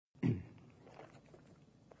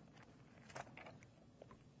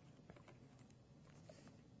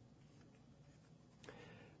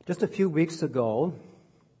Just a few weeks ago,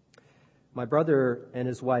 my brother and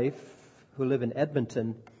his wife, who live in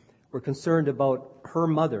Edmonton, were concerned about her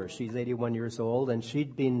mother. She's 81 years old, and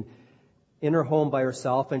she'd been in her home by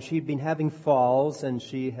herself, and she'd been having falls, and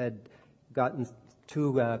she had gotten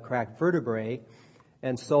two cracked vertebrae.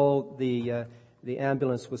 And so the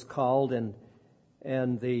ambulance was called,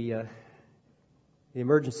 and the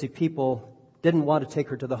emergency people didn't want to take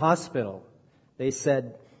her to the hospital. They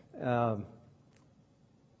said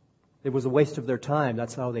it was a waste of their time.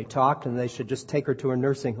 That's how they talked, and they should just take her to a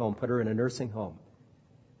nursing home, put her in a nursing home.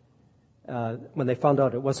 When they found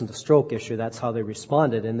out it wasn't a stroke issue, that's how they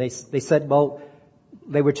responded. And they said, well,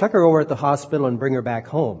 they would check her over at the hospital and bring her back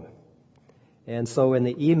home. And so in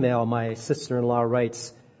the email, my sister-in-law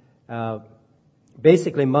writes,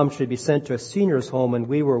 basically, Mom should be sent to a senior's home, and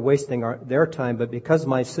we were wasting their time, but because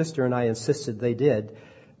my sister and I insisted they did,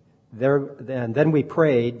 and then we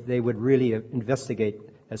prayed they would really investigate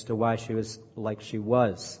as to why she was like she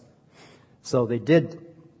was. So they did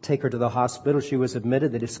take her to the hospital. She was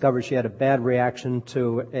admitted. They discovered she had a bad reaction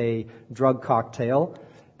to a drug cocktail,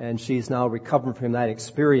 and she's now recovering from that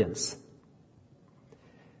experience.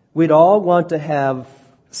 We'd all want to have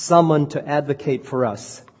someone to advocate for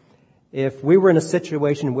us if we were in a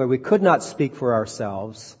situation where we could not speak for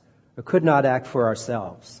ourselves or could not act for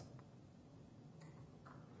ourselves.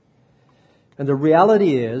 And the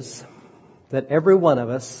reality is that every one of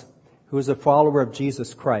us who is a follower of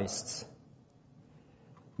Jesus Christ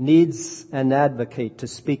needs an advocate to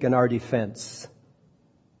speak in our defense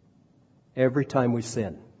every time we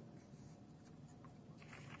sin.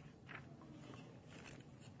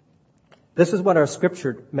 This is what our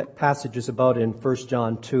scripture passage is about in 1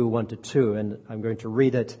 John 2, 1-2, and I'm going to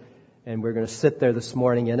read it, and we're going to sit there this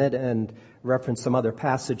morning in it and reference some other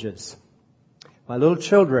passages. My little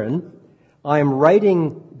children, I am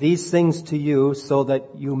writing these things to you so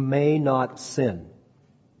that you may not sin.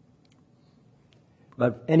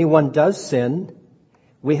 But if anyone does sin,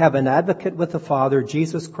 we have an advocate with the Father,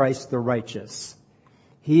 Jesus Christ the righteous.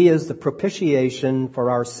 He is the propitiation for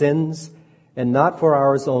our sins, and not for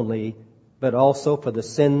ours only, but also for the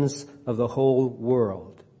sins of the whole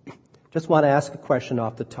world. Just want to ask a question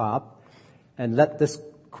off the top, and let this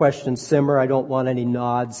question simmer. I don't want any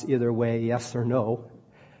nods either way, yes or no.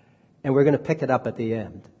 And we're going to pick it up at the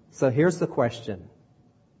end. So here's the question.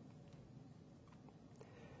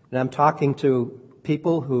 And I'm talking to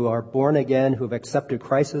people who are born again, who've accepted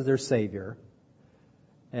Christ as their Savior,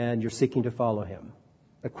 and you're seeking to follow Him.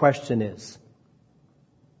 The question is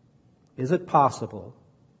it possible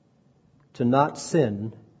to not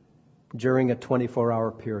sin during a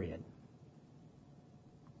 24-hour period?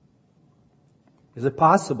 Is it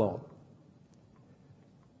possible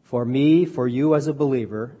for me, for you as a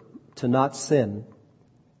believer, to not sin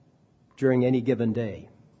during any given day?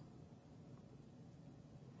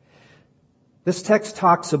 This text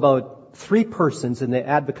talks about three persons in the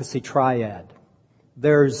advocacy triad.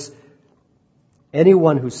 There's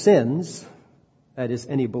anyone who sins, that is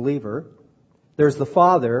any believer. There's the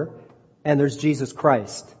Father, and there's Jesus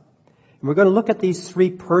Christ. And we're going to look at these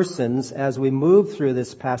three persons as we move through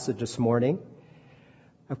this passage this morning.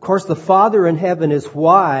 Of course, the Father in heaven is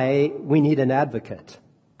why we need an advocate,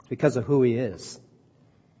 because of who He is.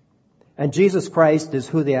 And Jesus Christ is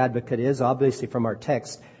who the advocate is, obviously from our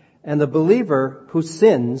text. And the believer who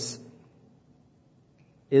sins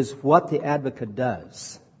is what the advocate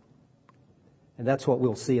does. And that's what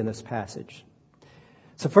we'll see in this passage.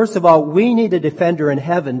 So first of all, we need a defender in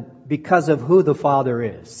heaven because of who the Father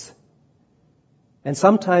is. And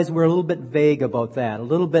sometimes we're a little bit vague about that, a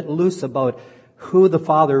little bit loose about who the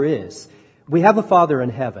Father is. We have a Father in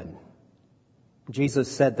heaven.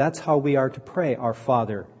 Jesus said that's how we are to pray, our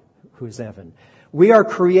Father who is in heaven. We are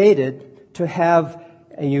created to have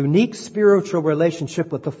a unique spiritual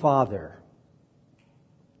relationship with the Father.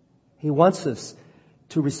 He wants us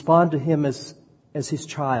to respond to Him as His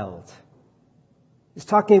child. He's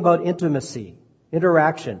talking about intimacy,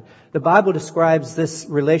 interaction. The Bible describes this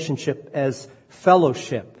relationship as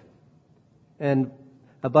fellowship. And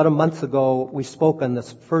about a month ago, we spoke on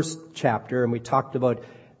this first chapter, and we talked about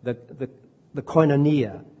the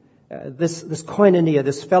koinonia. This koinonia,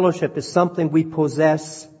 this fellowship, is something we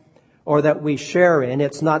possess or that we share in.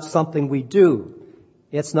 It's not something we do.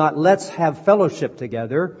 It's not let's have fellowship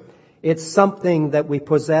together. It's something that we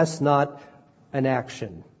possess, not an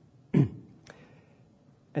action.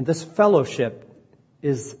 And this fellowship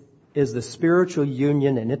is the spiritual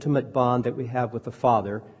union and intimate bond that we have with the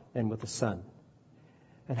Father and with the Son.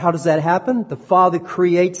 And how does that happen? The Father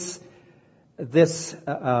creates this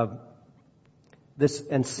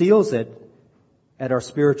and seals it at our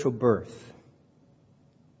spiritual birth.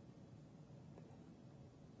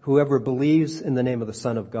 whoever believes in the name of the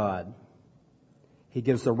Son of God, he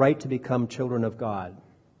gives the right to become children of God,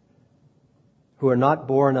 who are not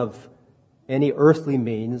born of any earthly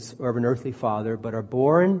means or of an earthly father, but are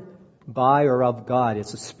born by or of God.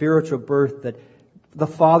 It's a spiritual birth that the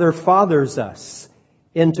Father fathers us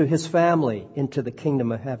into His family, into the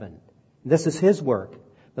kingdom of heaven. This is His work,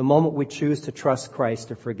 the moment we choose to trust Christ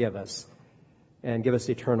to forgive us and give us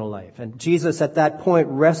eternal life. And Jesus at that point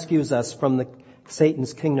rescues us from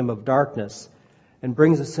Satan's kingdom of darkness and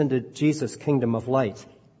brings us into Jesus' kingdom of light.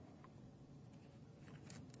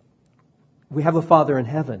 We have a Father in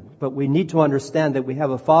heaven, but we need to understand that we have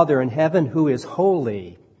a Father in heaven who is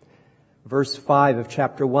holy. Verse 5 of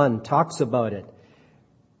chapter 1 talks about it.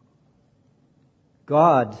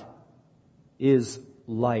 God is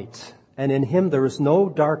light, and in Him there is no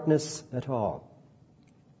darkness at all.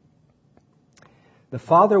 The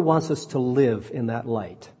Father wants us to live in that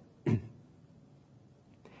light.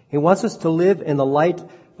 He wants us to live in the light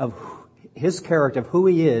of His character, of who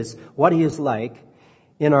He is, what He is like,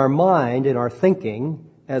 in our mind, in our thinking,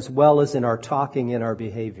 as well as in our talking, in our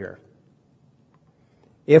behavior.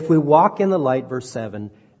 If we walk in the light, verse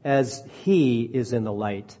 7, as He is in the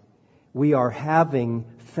light, we are having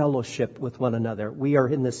fellowship with one another. We are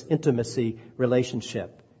in this intimacy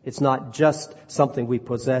relationship. It's not just something we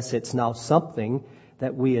possess, it's now something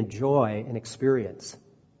that we enjoy and experience.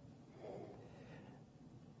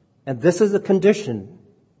 And this is the condition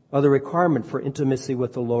or the requirement for intimacy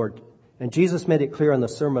with the Lord. And Jesus made it clear on the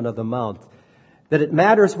Sermon on the Mount that it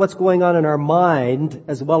matters what's going on in our mind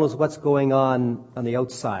as well as what's going on the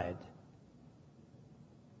outside.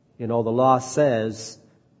 You know, the law says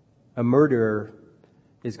a murderer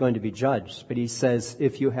is going to be judged. But He says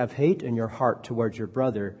if you have hate in your heart towards your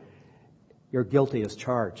brother, you're guilty as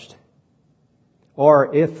charged.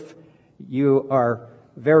 Or if you are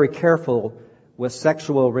very careful with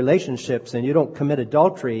sexual relationships and you don't commit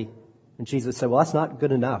adultery, and Jesus said, well, that's not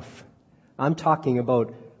good enough. I'm talking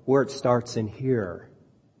about where it starts in here.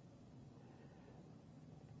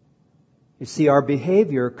 You see, our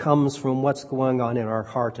behavior comes from what's going on in our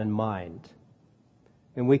heart and mind.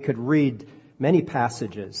 And we could read many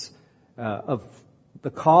passages of the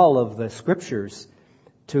call of the Scriptures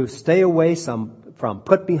to stay away from,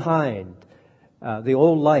 put behind the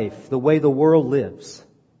old life, the way the world lives.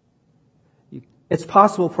 It's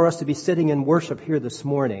possible for us to be sitting in worship here this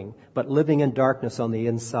morning, but living in darkness on the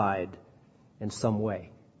inside in some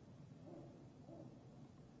way.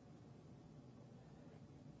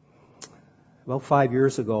 About 5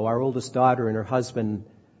 years ago, our oldest daughter and her husband,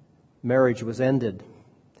 marriage was ended.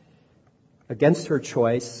 Against her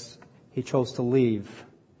choice, he chose to leave.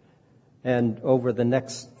 And over the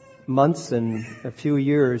next months and a few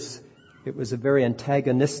years, it was a very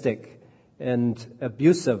antagonistic and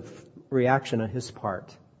abusive reaction on his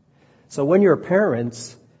part. So when you're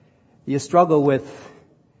parents, you struggle with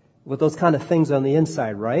those kind of things on the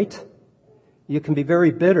inside, right? You can be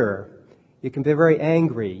very bitter. You can be very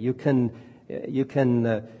angry. You can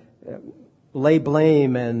lay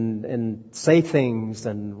blame and say things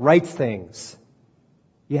and write things.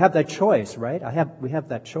 You have that choice, right? We have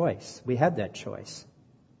that choice. We had that choice.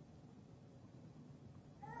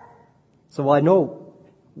 So I know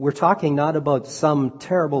we're talking not about some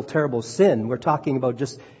terrible, terrible sin. We're talking about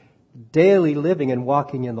just daily living and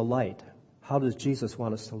walking in the light. How does Jesus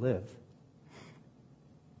want us to live?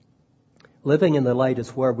 Living in the light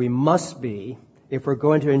is where we must be if we're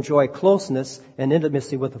going to enjoy closeness and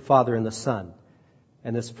intimacy with the Father and the Son.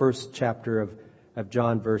 And this first chapter of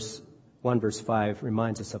John, verse 1, verse 5,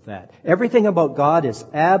 reminds us of that. Everything about God is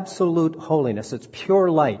absolute holiness. It's pure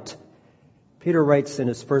light. Peter writes in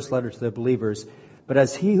his first letter to the believers, but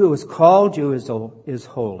as He who has called you is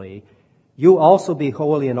holy, you also be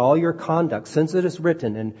holy in all your conduct, since it is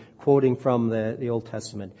written, and quoting from the Old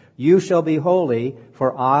Testament, you shall be holy,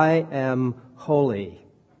 for I am holy.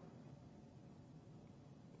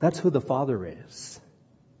 That's who the Father is.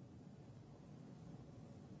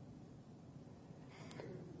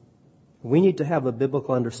 We need to have a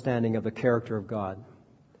biblical understanding of the character of God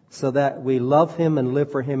so that we love Him and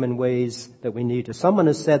live for Him in ways that we need to. Someone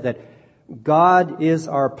has said that God is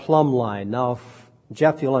our plumb line. Now,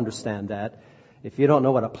 Jeff, you'll understand that. If you don't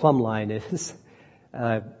know what a plumb line is,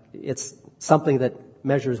 it's something that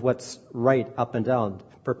measures what's right up and down,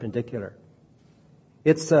 perpendicular.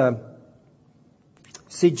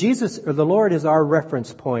 See, Jesus, or the Lord, is our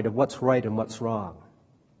reference point of what's right and what's wrong.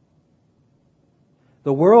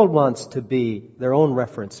 The world wants to be their own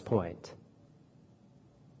reference point.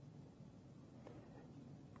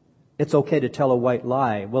 It's okay to tell a white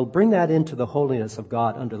lie. Well, bring that into the holiness of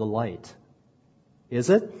God under the light. Is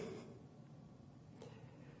it?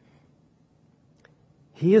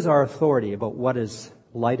 He is our authority about what is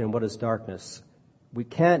light and what is darkness. We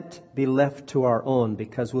can't be left to our own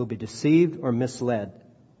because we'll be deceived or misled.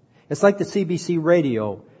 It's like the CBC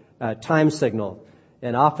radio time signal.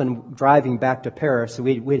 And often driving back to Paris,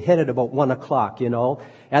 we'd hit it about 1 o'clock,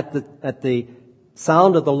 At the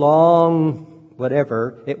sound of the long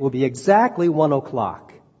whatever, it will be exactly 1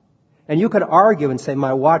 o'clock. And you could argue and say,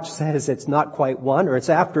 my watch says it's not quite 1 or it's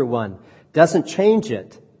after 1. Doesn't change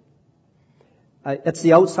it. It's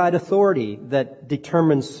the outside authority that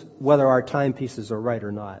determines whether our timepieces are right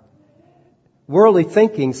or not. Worldly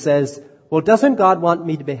thinking says, well, doesn't God want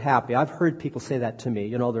me to be happy? I've heard people say that to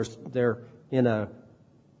me. They're in a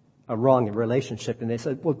wrong relationship and they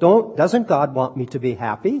said, well, doesn't God want me to be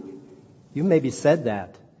happy? You maybe said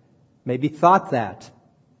that. Maybe thought that.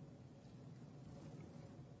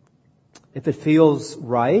 If it feels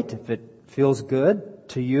right, if it feels good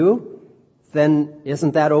to you, then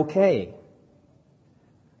isn't that okay?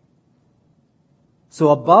 So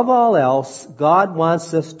above all else, God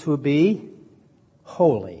wants us to be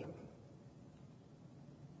holy.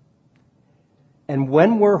 And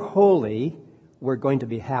when we're holy, we're going to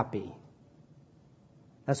be happy.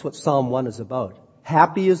 That's what Psalm 1 is about.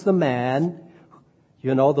 Happy is the man,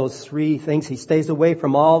 those 3 things. He stays away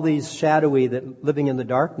from all these shadowy that living in the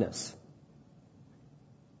darkness.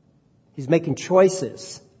 He's making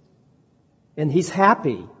choices. And he's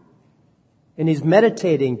happy. And he's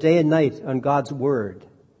meditating day and night on God's Word.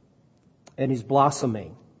 And he's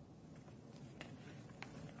blossoming.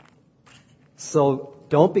 So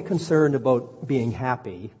don't be concerned about being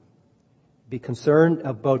happy. Be concerned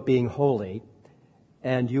about being holy.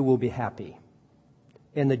 And you will be happy.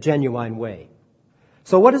 In the genuine way.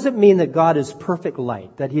 So what does it mean that God is perfect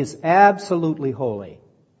light? That he is absolutely holy?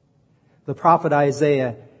 The prophet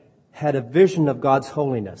Isaiah had a vision of God's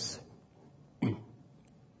holiness.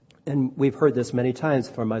 And we've heard this many times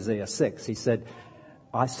from Isaiah 6. He said,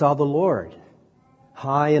 I saw the Lord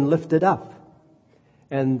high and lifted up.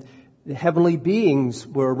 And the heavenly beings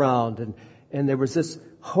were around. And there was this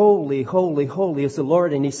holy, holy, holy is the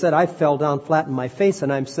Lord. And he said, I fell down flat in my face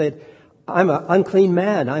and I'm said, I'm an unclean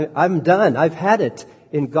man. I'm done. I've had it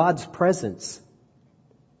in God's presence.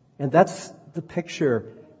 And that's the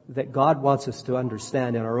picture that God wants us to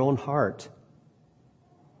understand in our own heart.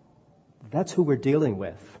 That's who we're dealing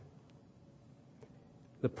with.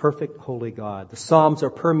 The perfect holy God. The Psalms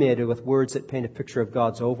are permeated with words that paint a picture of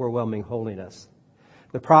God's overwhelming holiness.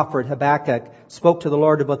 The prophet Habakkuk spoke to the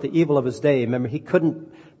Lord about the evil of his day. Remember, he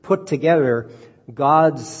couldn't put together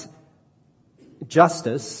God's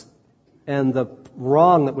justice and the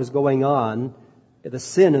wrong that was going on, the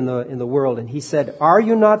sin in the world. And he said, are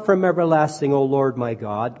you not from everlasting, O Lord my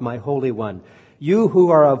God, my Holy One? You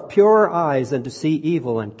who are of purer eyes than to see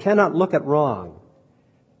evil and cannot look at wrong.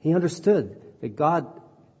 He understood that God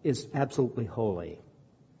is absolutely holy.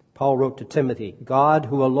 Paul wrote to Timothy, God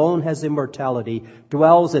who alone has immortality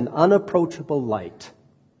dwells in unapproachable light.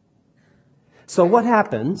 So what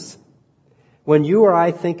happens when you or I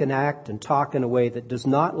think and act and talk in a way that does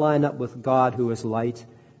not line up with God who is light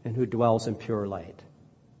and who dwells in pure light?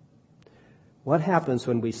 What happens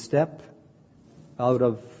when we step out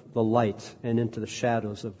of the light and into the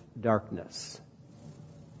shadows of darkness?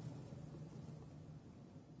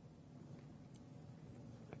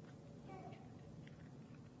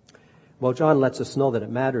 Well, John lets us know that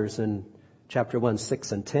it matters in chapter 1,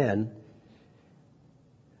 6 and 10.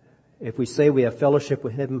 If we say we have fellowship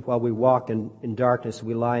with him while we walk in darkness,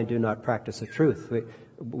 we lie and do not practice the truth.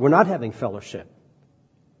 We're not having fellowship.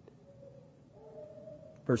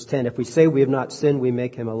 Verse 10, if we say we have not sinned, we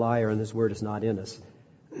make him a liar and his word is not in us.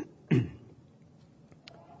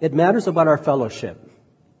 It matters about our fellowship.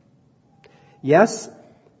 Yes,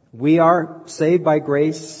 we are saved by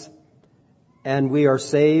grace and we are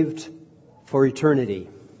saved for eternity.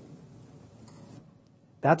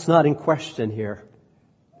 That's not in question here.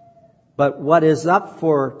 But what is up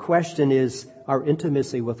for question is our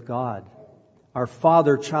intimacy with God, our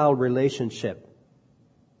father-child relationship.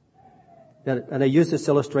 And I used this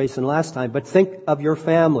illustration last time, but think of your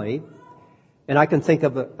family, and I can think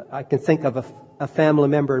of a family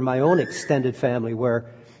member in my own extended family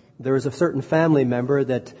where there is a certain family member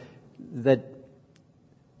that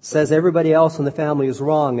says everybody else in the family is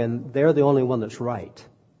wrong and they're the only one that's right.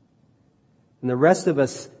 And the rest of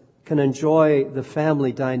us can enjoy the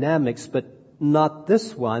family dynamics, but not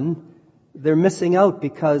this one. They're missing out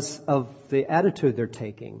because of the attitude they're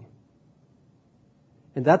taking.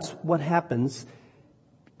 And that's what happens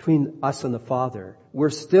between us and the Father. We're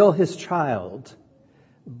still his child,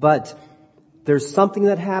 but there's something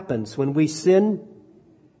that happens when we sin.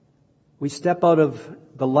 We step out of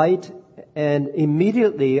the light and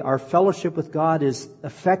immediately our fellowship with God is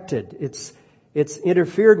affected. It's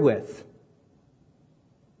interfered with.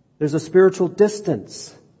 There's a spiritual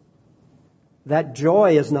distance. That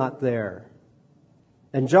joy is not there.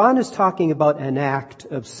 And John is talking about an act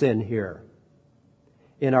of sin here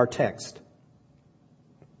in our text.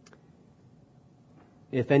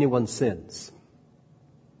 If anyone sins.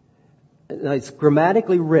 Now, it's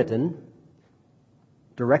grammatically written,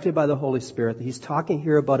 directed by the Holy Spirit. He's talking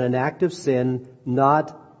here about an act of sin,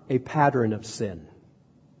 not a pattern of sin.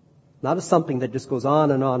 Not as something that just goes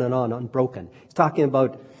on and on and on, unbroken. He's talking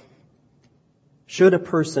about should a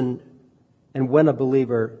person and when a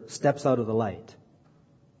believer steps out of the light.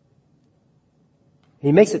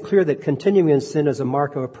 He makes it clear that continuing in sin is a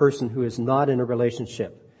mark of a person who is not in a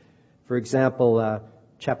relationship. For example,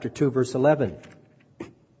 chapter 2, verse 11.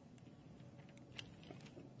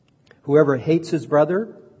 Whoever hates his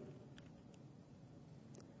brother,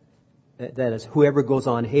 that is, whoever goes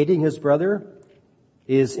on hating his brother,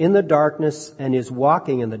 is in the darkness and is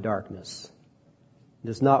walking in the darkness.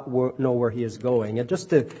 Does not know where he is going. And just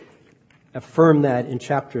to affirm that in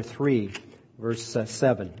chapter 3, verse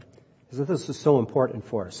 7. Because this is so important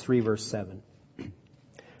for us. 3 verse 7.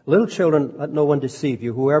 Little children, let no one deceive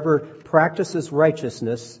you. Whoever practices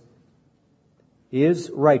righteousness is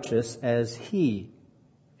righteous as he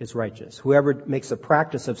is righteous. Whoever makes a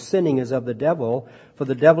practice of sinning is of the devil, for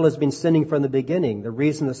the devil has been sinning from the beginning. The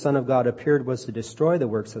reason the Son of God appeared was to destroy the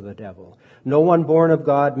works of the devil. No one born of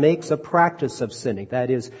God makes a practice of sinning. That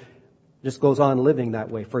is, just goes on living that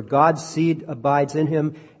way. For God's seed abides in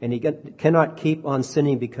him, and he cannot keep on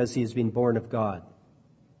sinning because he has been born of God.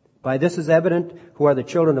 By this is evident who are the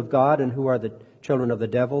children of God and who are the children of the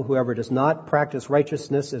devil. Whoever does not practice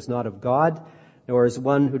righteousness is not of God, nor is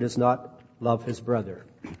one who does not love his brother.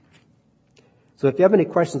 So if you have any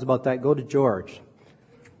questions about that, go to George.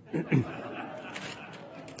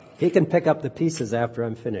 He can pick up the pieces after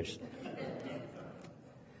I'm finished.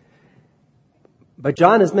 But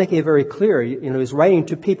John is making it very clear. He's writing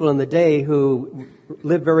to people in the day who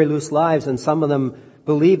lived very loose lives, and some of them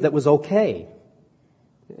believed that was okay.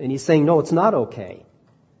 And he's saying, no, it's not okay.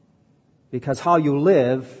 Because how you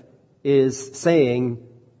live is saying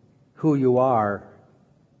who you are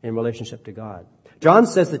in relationship to God. John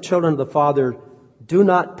says the children of the Father do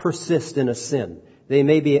not persist in a sin. They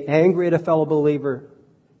may be angry at a fellow believer,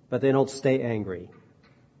 but they don't stay angry.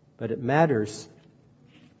 But it matters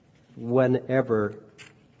whenever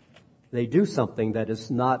they do something that is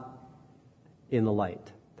not in the light.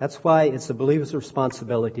 That's why it's the believer's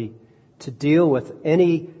responsibility to deal with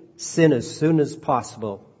any sin as soon as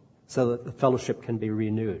possible so that the fellowship can be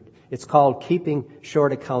renewed. It's called keeping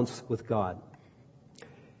short accounts with God.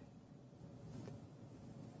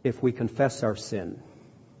 If we confess our sin,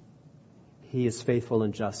 he is faithful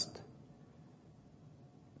and just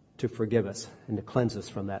to forgive us and to cleanse us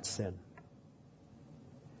from that sin.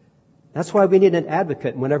 That's why we need an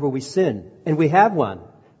advocate whenever we sin. And we have one.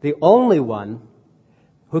 The only one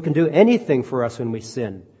who can do anything for us when we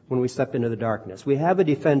sin, when we step into the darkness. We have a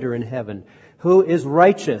defender in heaven who is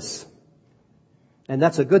righteous. And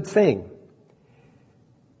that's a good thing.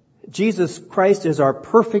 Jesus Christ is our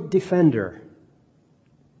perfect defender.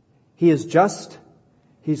 He is just.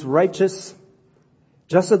 He's righteous.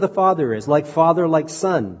 Just as the Father is. Like Father, like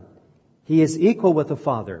Son. He is equal with the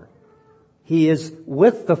Father. He is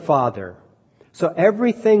with the Father. So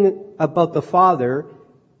everything about the Father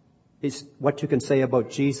is what you can say about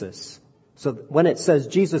Jesus. So when it says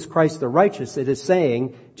Jesus Christ the righteous, it is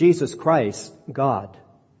saying Jesus Christ, God,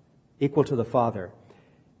 equal to the Father.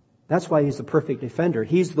 That's why he's the perfect defender.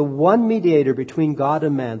 He's the one mediator between God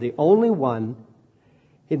and man, the only one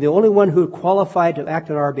who qualified to act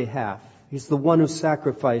on our behalf. He's the one who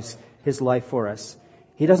sacrificed his life for us.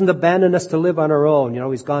 He doesn't abandon us to live on our own.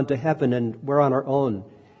 He's gone to heaven and we're on our own.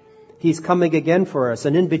 He's coming again for us.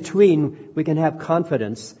 And in between, we can have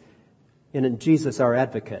confidence in Jesus, our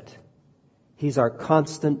advocate. He's our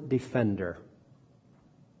constant defender.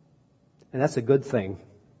 And that's a good thing.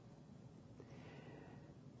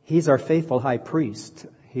 He's our faithful high priest.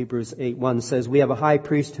 Hebrews 8:1 says, we have a high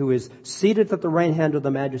priest who is seated at the right hand of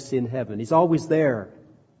the Majesty in heaven. He's always there.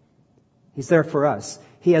 He's there for us.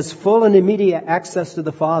 He has full and immediate access to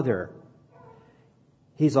the Father.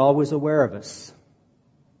 He's always aware of us.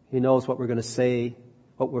 He knows what we're going to say,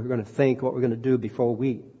 what we're going to think, what we're going to do before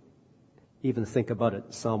we even think about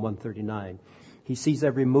it. Psalm 139. He sees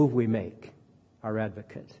every move we make, our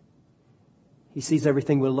advocate. He sees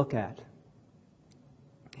everything we look at.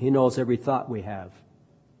 He knows every thought we have.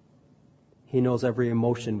 He knows every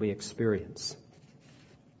emotion we experience.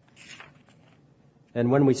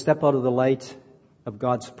 And when we step out of the light, of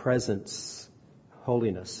God's presence,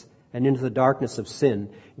 holiness, and into the darkness of sin,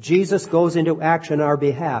 Jesus goes into action on our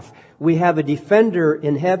behalf. We have a defender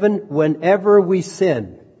in heaven whenever we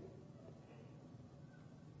sin.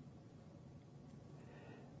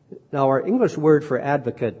 Now, our English word for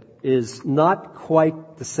advocate is not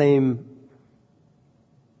quite the same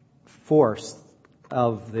force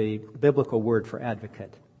of the biblical word for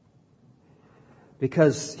advocate.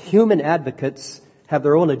 Because human advocates have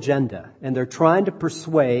their own agenda, and they're trying to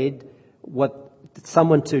persuade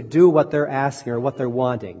someone to do what they're asking or what they're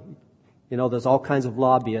wanting. You know, there's all kinds of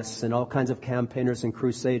lobbyists and all kinds of campaigners and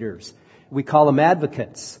crusaders. We call them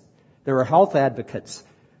advocates. There are health advocates.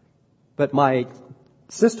 But my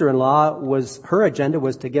sister-in-law, her agenda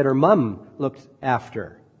was to get her mom looked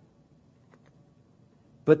after.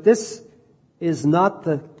 But this is not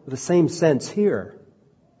the same sense here.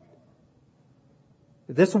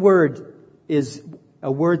 This word is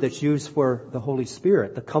a word that's used for the Holy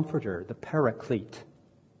Spirit, the Comforter, the Paraclete.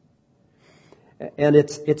 And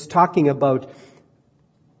it's talking about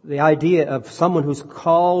the idea of someone who's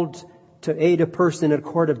called to aid a person in a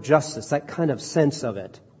court of justice, that kind of sense of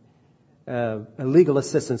it. A legal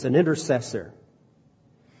assistance, an intercessor.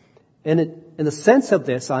 And in the sense of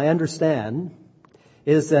this, I understand,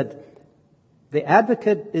 is that the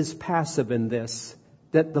advocate is passive in this,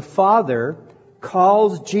 that the Father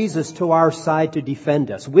calls Jesus to our side to defend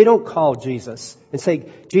us. We don't call Jesus and say,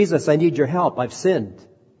 Jesus, I need your help. I've sinned.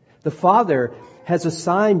 The Father has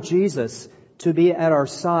assigned Jesus to be at our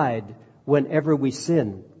side whenever we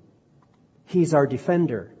sin. He's our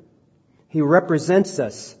defender. He represents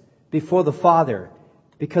us before the Father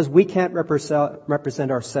because we can't represent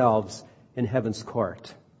ourselves in heaven's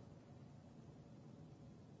court.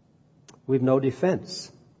 We've no defense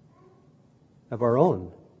of our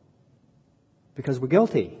own because we're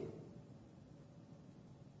guilty.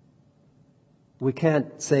 We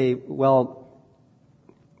can't say, well,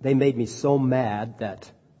 they made me so mad that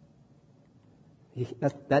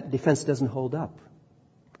defense doesn't hold up.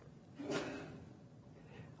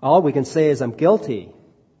 All we can say is, I'm guilty.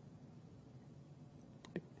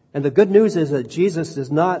 And the good news is that Jesus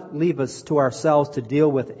does not leave us to ourselves to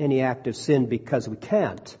deal with any act of sin because we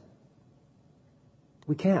can't.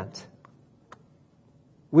 We can't.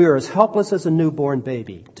 We are as helpless as a newborn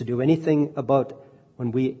baby to do anything about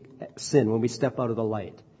when we sin, when we step out of the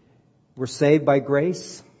light. We're saved by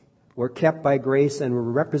grace, we're kept by grace, and we're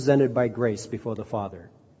represented by grace before the Father.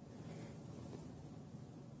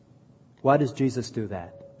 Why does Jesus do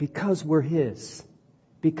that? Because we're His.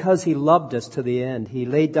 Because He loved us to the end. He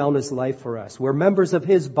laid down His life for us. We're members of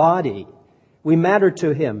His body. We matter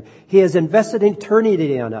to Him. He has invested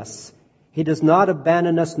eternity on us. He does not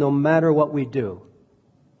abandon us no matter what we do.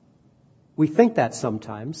 We think that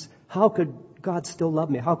sometimes. How could God still love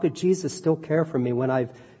me? How could Jesus still care for me when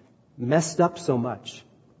I've messed up so much?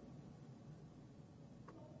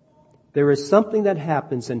 There is something that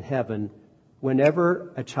happens in heaven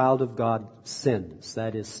whenever a child of God sins,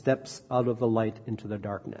 that is, steps out of the light into the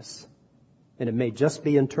darkness. And it may just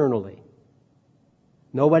be internally.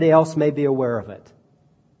 Nobody else may be aware of it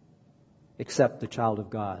except the child of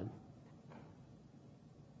God.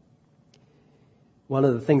 One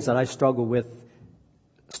of the things that I still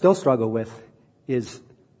struggle with, is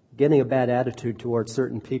getting a bad attitude towards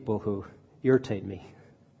certain people who irritate me.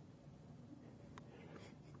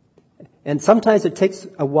 And sometimes it takes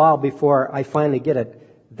a while before I finally get it.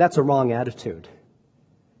 That's a wrong attitude.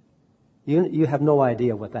 You have no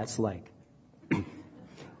idea what that's like.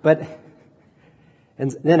 And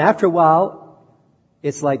then after a while,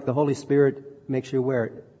 it's like the Holy Spirit makes you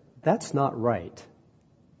aware, that's not right.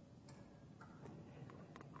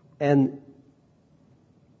 And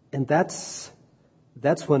that's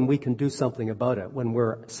when we can do something about it, when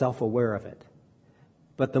we're self-aware of it.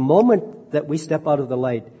 But the moment that we step out of the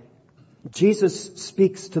light, Jesus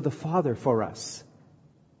speaks to the Father for us.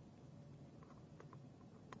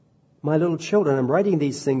 My little children, I'm writing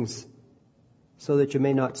these things so that you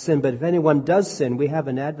may not sin. But if anyone does sin, we have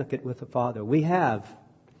an advocate with the Father. We have.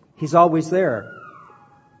 He's always there.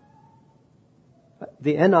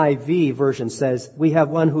 The NIV version says, we have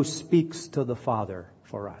one who speaks to the Father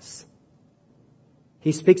for us.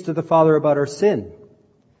 He speaks to the Father about our sin,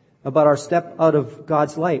 about our step out of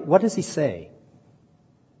God's light. What does he say?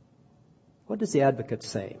 What does the advocate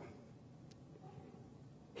say?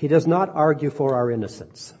 He does not argue for our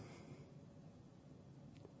innocence.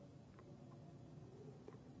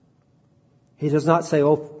 He does not say,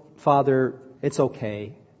 oh, Father, it's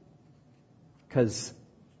okay, because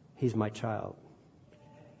he's my child.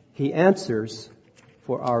 He answers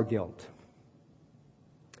for our guilt.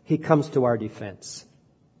 He comes to our defense.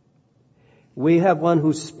 We have one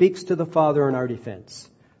who speaks to the Father in our defense.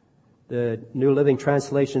 The New Living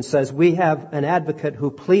Translation says, we have an advocate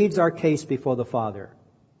who pleads our case before the Father.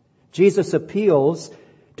 Jesus appeals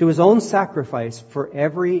to his own sacrifice for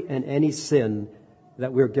every and any sin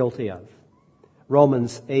that we're guilty of.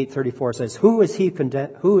 Romans 8:34 says, who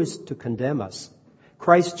is to condemn us?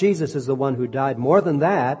 Christ Jesus is the one who died. More than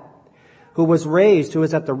that, who was raised, who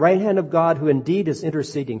is at the right hand of God, who indeed is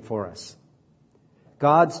interceding for us.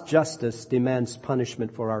 God's justice demands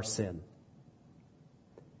punishment for our sin.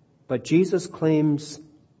 But Jesus claims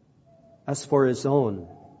us for his own.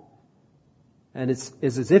 And it's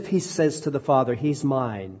as if he says to the Father, he's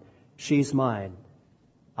mine, she's mine.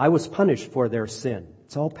 I was punished for their sin.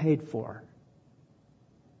 It's all paid for.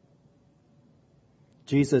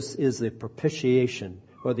 Jesus is the propitiation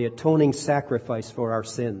or the atoning sacrifice for our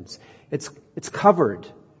sins. It's covered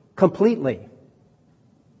completely.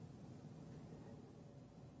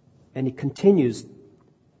 And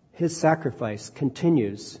his sacrifice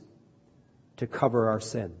continues to cover our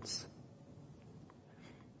sins.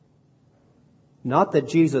 Not that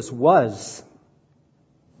Jesus was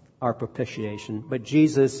our propitiation, but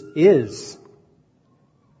Jesus is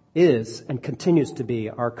and continues to be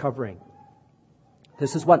our covering.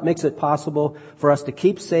 This is what makes it possible for us to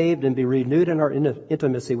keep saved and be renewed in our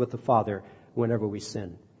intimacy with the Father whenever we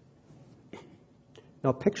sin.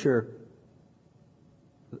 Now picture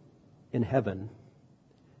in heaven,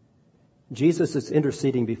 Jesus is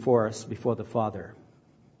interceding before us, before the Father.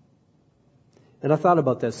 And I thought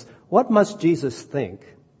about this. What must Jesus think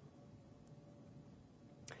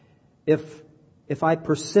if I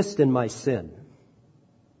persist in my sin,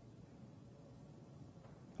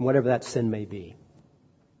 whatever that sin may be?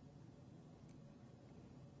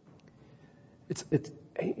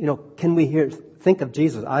 Can we think of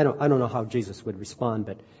Jesus? I don't know how Jesus would respond,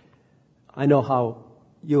 but I know how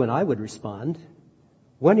you and I would respond.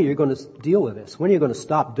 When are you going to deal with this? When are you going to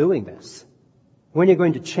stop doing this? When are you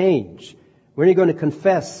going to change? When are you going to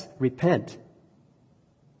confess, repent?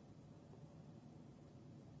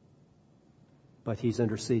 But he's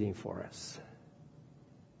interceding for us.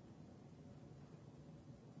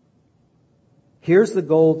 Here's the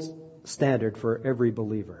gold standard for every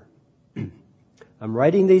believer. I'm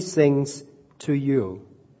writing these things to you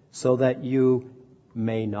so that you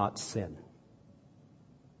may not sin.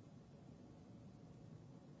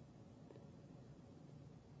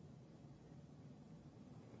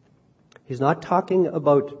 He's not talking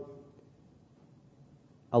about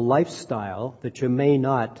a lifestyle that you may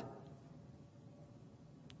not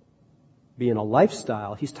be in a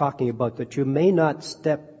lifestyle. He's talking about that you may not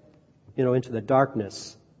step, into the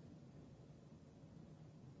darkness,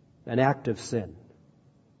 an act of sin.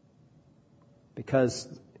 Because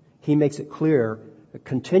he makes it clear, a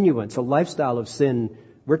continuance, a lifestyle of sin,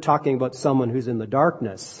 we're talking about someone who's in the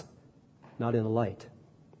darkness, not in the light.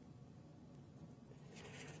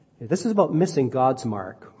 This is about missing God's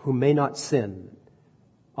mark, who may not sin.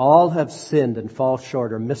 All have sinned and fall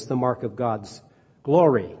short or miss the mark of God's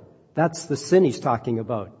glory. That's the sin he's talking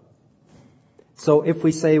about. So if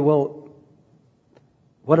we say, well,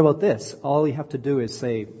 what about this? All you have to do is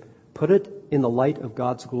say, put it in the light of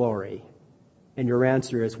God's glory. And your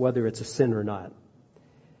answer is whether it's a sin or not.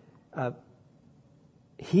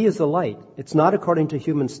 He is the light. It's not according to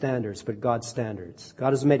human standards, but God's standards.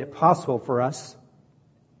 God has made it possible for us.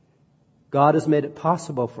 God has made it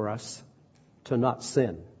possible for us to not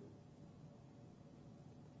sin.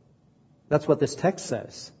 That's what this text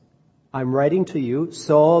says. I'm writing to you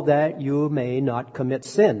so that you may not commit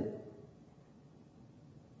sin.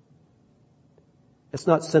 It's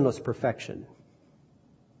not sinless perfection.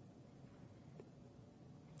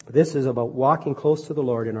 This is about walking close to the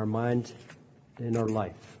Lord in our mind and in our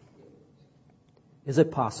life. Is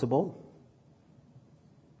it possible?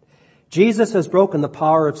 Jesus has broken the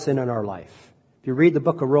power of sin in our life. If you read the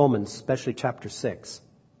book of Romans, especially chapter 6,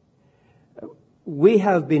 we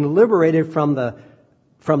have been liberated from the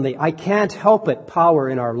I can't help it power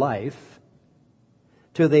in our life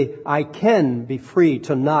to the I can be free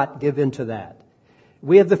to not give in to that.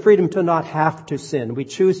 We have the freedom to not have to sin. We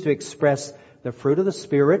choose to express the fruit of the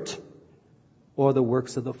Spirit or the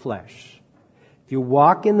works of the flesh. If you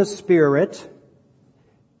walk in the Spirit,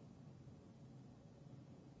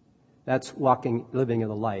 that's living in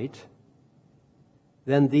the light,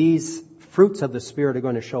 then these fruits of the Spirit are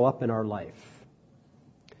going to show up in our life.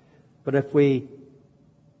 But if we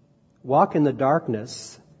walk in the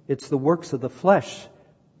darkness, it's the works of the flesh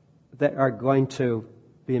that are going to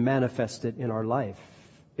be manifested in our life.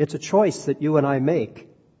 It's a choice that you and I make.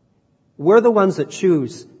 We're the ones that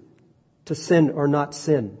choose to sin or not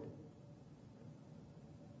sin.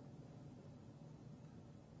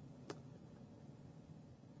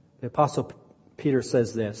 The Apostle Peter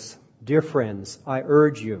says this, "Dear friends, I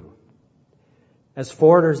urge you, as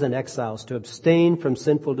foreigners and exiles, to abstain from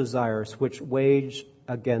sinful desires which wage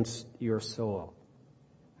against your soul."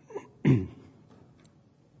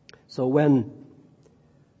 So when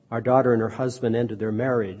our daughter and her husband ended their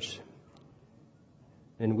marriage,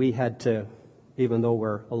 and we had to, even though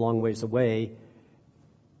we're a long ways away,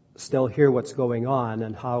 still hear what's going on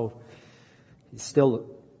and how he's still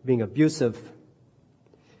being abusive,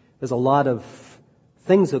 there's a lot of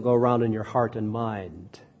things that go around in your heart and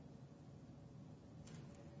mind.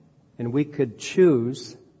 And we could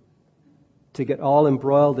choose to get all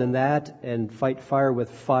embroiled in that and fight fire with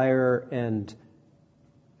fire and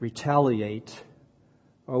retaliate.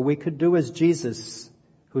 Or we could do as Jesus,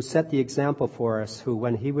 who set the example for us, who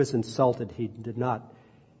when he was insulted, he did not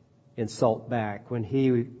insult back. When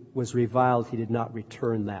he was reviled, he did not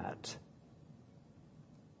return that.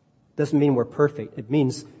 Doesn't mean we're perfect. It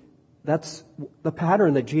means that's the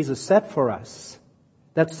pattern that Jesus set for us.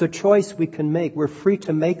 That's the choice we can make. We're free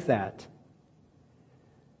to make that.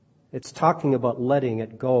 It's talking about letting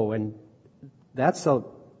it go, and that's a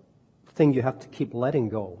thing you have to keep letting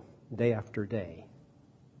go day after day.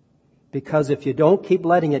 Because if you don't keep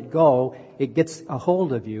letting it go, it gets a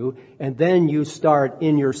hold of you, and then you start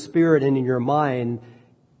in your spirit and in your mind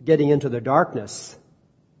getting into the darkness.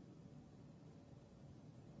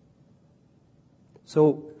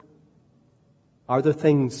 So, are there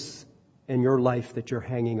things in your life that you're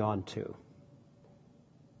hanging on to?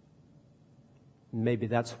 Maybe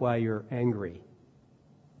that's why you're angry.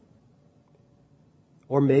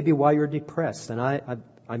 Or maybe why you're depressed. And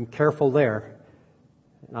I'm careful there.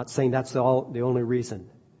 I'm not saying that's the only reason.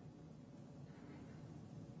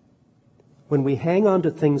 When we hang on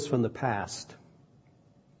to things from the past,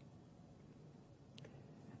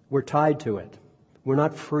 we're tied to it. We're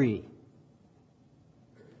not free.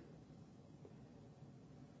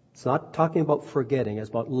 It's not talking about forgetting. It's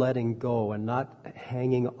about letting go and not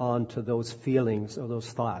hanging on to those feelings or those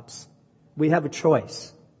thoughts. We have a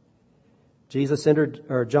choice.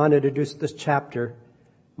 John introduced this chapter,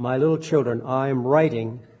 "My little children, I am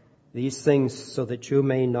writing these things so that you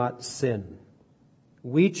may not sin."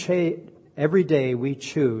 Every day we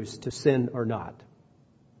choose to sin or not.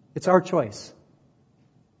 It's our choice.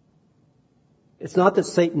 It's not that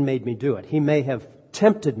Satan made me do it. He may have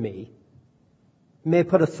tempted me. He may have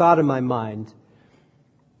put a thought in my mind.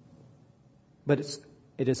 But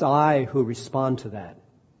it is I who respond to that.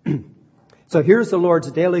 So here's the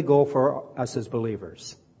Lord's daily goal for us as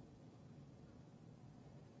believers.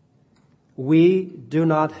 We do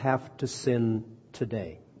not have to sin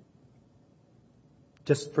today.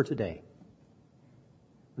 Just for today.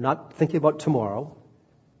 We're not thinking about tomorrow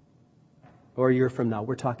or a year from now.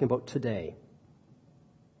 We're talking about today.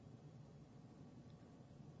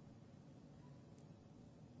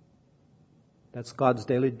 That's God's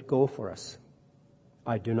daily goal for us.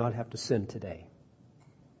 I do not have to sin today.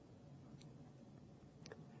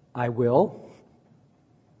 I will,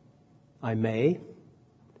 I may,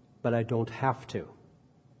 but I don't have to.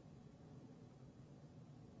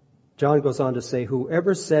 John goes on to say,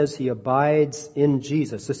 whoever says he abides in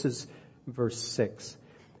Jesus, this is verse 6.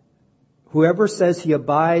 Whoever says he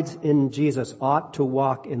abides in Jesus ought to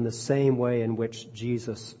walk in the same way in which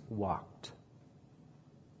Jesus walked.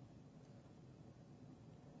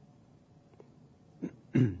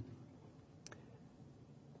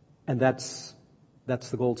 And that's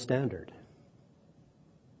the gold standard.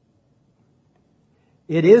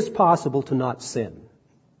 It is possible to not sin.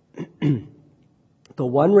 The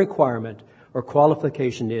one requirement or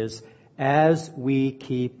qualification is as we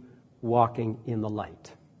keep walking in the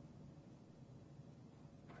light.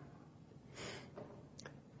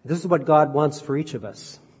 This is what God wants for each of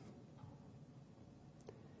us.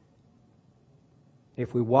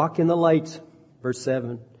 If we walk in the light, verse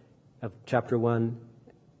 7 of chapter 1,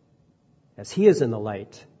 as He is in the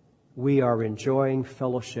light, we are enjoying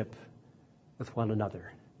fellowship with one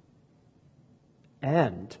another.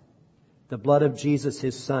 And the blood of Jesus,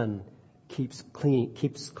 His Son, keeps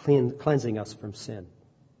cleansing us from sin.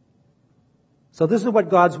 So this is what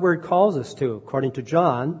God's Word calls us to. According to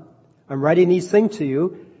John, I'm writing these things to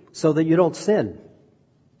you so that you don't sin.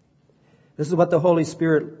 This is what the Holy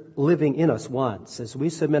Spirit living in us wants. As we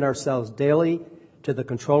submit ourselves daily to the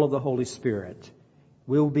control of the Holy Spirit,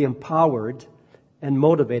 we will be empowered and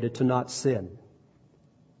motivated to not sin.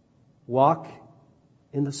 Walk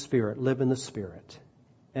in the Spirit, live in the Spirit,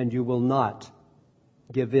 and you will not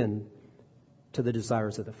give in to the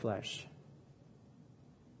desires of the flesh.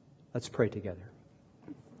 Let's pray together.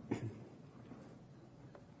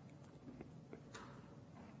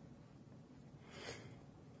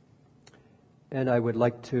 And I would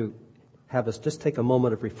like to have us just take a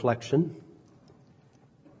moment of reflection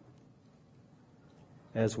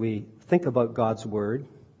as we think about God's Word.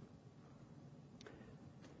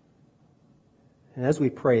 And as we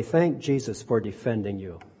pray, thank Jesus for defending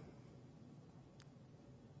you.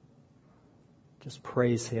 Just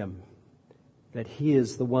praise Him that He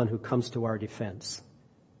is the one who comes to our defense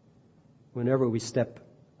whenever we step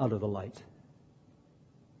out of the light.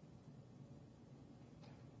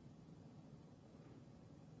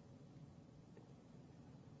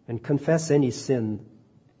 And confess any sin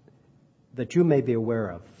that you may be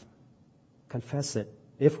aware of. Confess it.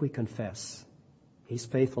 If we confess, He's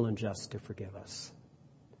faithful and just to forgive us.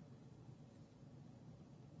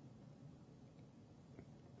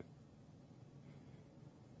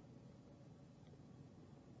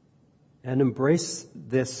 And embrace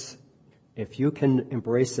this, if you can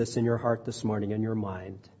embrace this in your heart this morning, in your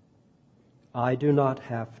mind. I do not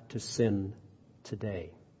have to sin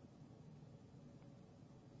today.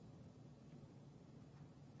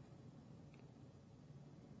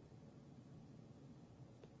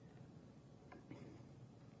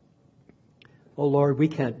 Oh Lord, we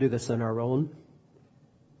can't do this on our own.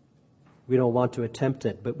 We don't want to attempt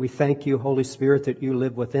it, but we thank you, Holy Spirit, that you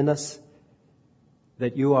live within us,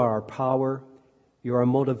 that you are our power, you are our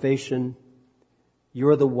motivation, you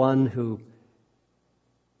are the one who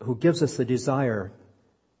gives us the desire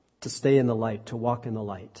to stay in the light, to walk in the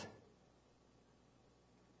light.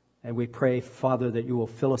 And we pray, Father, that you will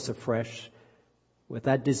fill us afresh with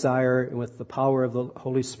that desire and with the power of the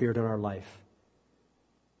Holy Spirit in our life,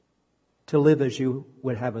 to live as you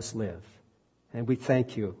would have us live. And we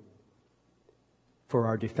thank you for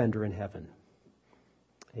our defender in heaven.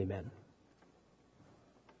 Amen.